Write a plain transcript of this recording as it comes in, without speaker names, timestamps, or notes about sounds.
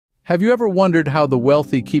Have you ever wondered how the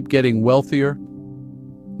wealthy keep getting wealthier?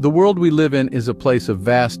 The world we live in is a place of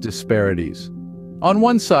vast disparities. On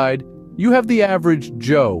one side, you have the average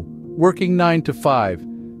Joe, working 9 to 5,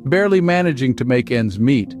 barely managing to make ends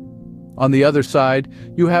meet. On the other side,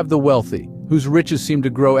 you have the wealthy, whose riches seem to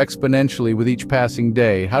grow exponentially with each passing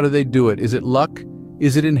day. How do they do it? Is it luck?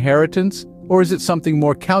 Is it inheritance? Or is it something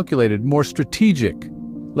more calculated, more strategic?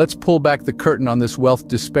 Let's pull back the curtain on this wealth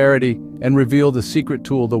disparity and reveal the secret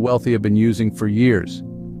tool the wealthy have been using for years.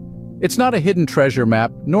 It's not a hidden treasure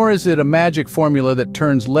map, nor is it a magic formula that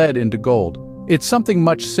turns lead into gold. It's something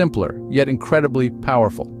much simpler, yet incredibly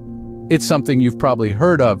powerful. It's something you've probably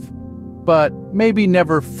heard of, but maybe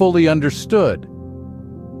never fully understood.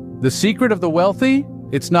 The secret of the wealthy?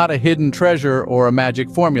 It's not a hidden treasure or a magic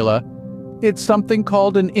formula. It's something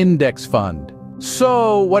called an index fund.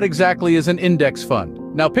 So, what exactly is an index fund?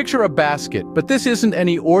 Now picture a basket, but this isn't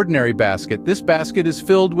any ordinary basket. This basket is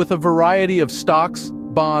filled with a variety of stocks,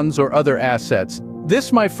 bonds, or other assets.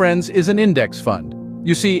 This, my friends, is an index fund.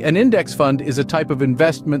 You see, an index fund is a type of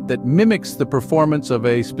investment that mimics the performance of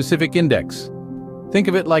a specific index. Think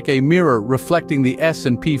of it like a mirror reflecting the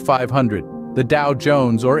S&P 500, the Dow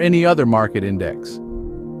Jones, or any other market index.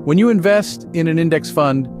 When you invest in an index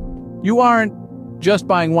fund, you aren't just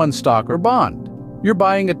buying one stock or bond. You're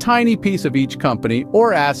buying a tiny piece of each company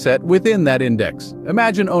or asset within that index.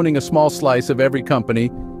 Imagine owning a small slice of every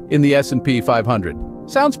company in the S&P 500.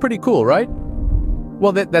 Sounds pretty cool, right?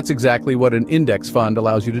 Well, that's exactly what an index fund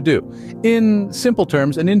allows you to do. In simple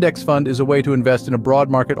terms, an index fund is a way to invest in a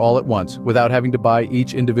broad market all at once without having to buy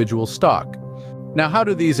each individual stock. Now, how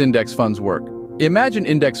do these index funds work? Imagine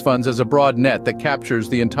index funds as a broad net that captures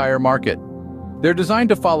the entire market. They're designed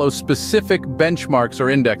to follow specific benchmarks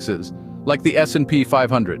or indexes, like the S&P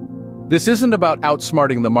 500. This isn't about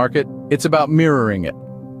outsmarting the market, it's about mirroring it.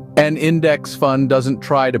 An index fund doesn't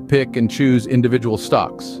try to pick and choose individual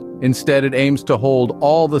stocks. Instead, it aims to hold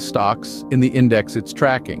all the stocks in the index it's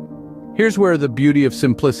tracking. Here's where the beauty of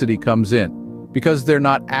simplicity comes in. Because they're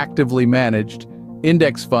not actively managed,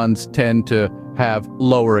 index funds tend to have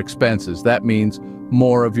lower expenses. That means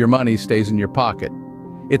more of your money stays in your pocket.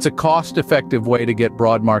 It's a cost-effective way to get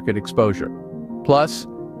broad market exposure. Plus,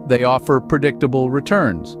 they offer predictable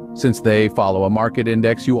returns. Since they follow a market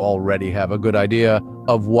index, you already have a good idea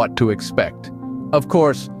of what to expect. Of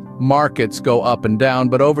course, markets go up and down,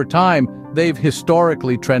 but over time, they've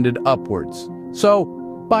historically trended upwards. So,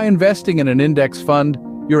 by investing in an index fund,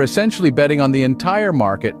 you're essentially betting on the entire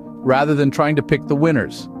market rather than trying to pick the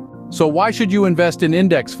winners. So why should you invest in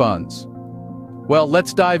index funds? Well,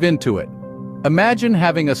 let's dive into it. Imagine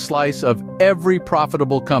having a slice of every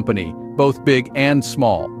profitable company, both big and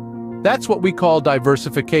small. That's what we call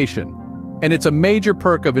diversification, and it's a major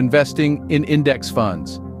perk of investing in index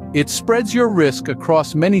funds. It spreads your risk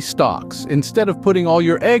across many stocks instead of putting all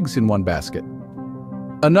your eggs in one basket.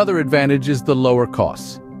 Another advantage is the lower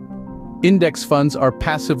costs. Index funds are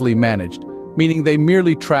passively managed, meaning they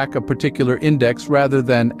merely track a particular index rather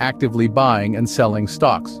than actively buying and selling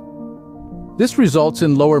stocks. This results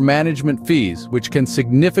in lower management fees, which can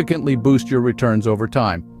significantly boost your returns over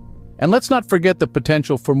time. And let's not forget the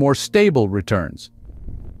potential for more stable returns.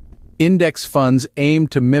 Index funds aim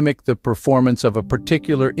to mimic the performance of a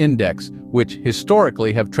particular index, which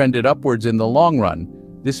historically have trended upwards in the long run.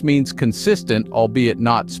 This means consistent, albeit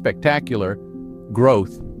not spectacular,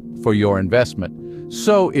 growth for your investment.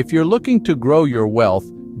 So if you're looking to grow your wealth,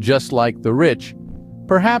 just like the rich,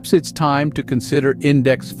 perhaps it's time to consider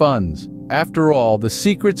index funds. After all, the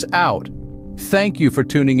secret's out. Thank you for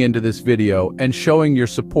tuning into this video and showing your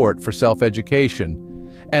support for self-education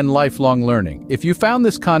and lifelong learning. If you found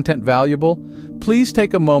this content valuable, please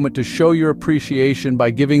take a moment to show your appreciation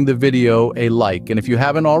by giving the video a like. And if you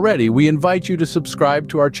haven't already, we invite you to subscribe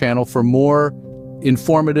to our channel for more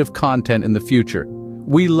informative content in the future.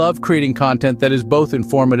 We love creating content that is both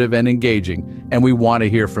informative and engaging, and we want to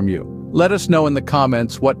hear from you. Let us know in the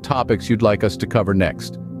comments what topics you'd like us to cover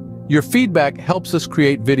next. Your feedback helps us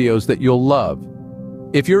create videos that you'll love.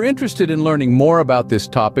 If you're interested in learning more about this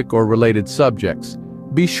topic or related subjects,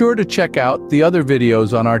 be sure to check out the other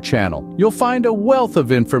videos on our channel. You'll find a wealth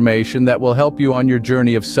of information that will help you on your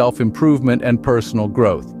journey of self-improvement and personal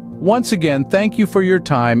growth. Once again, thank you for your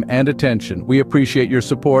time and attention. We appreciate your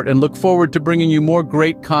support and look forward to bringing you more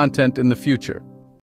great content in the future.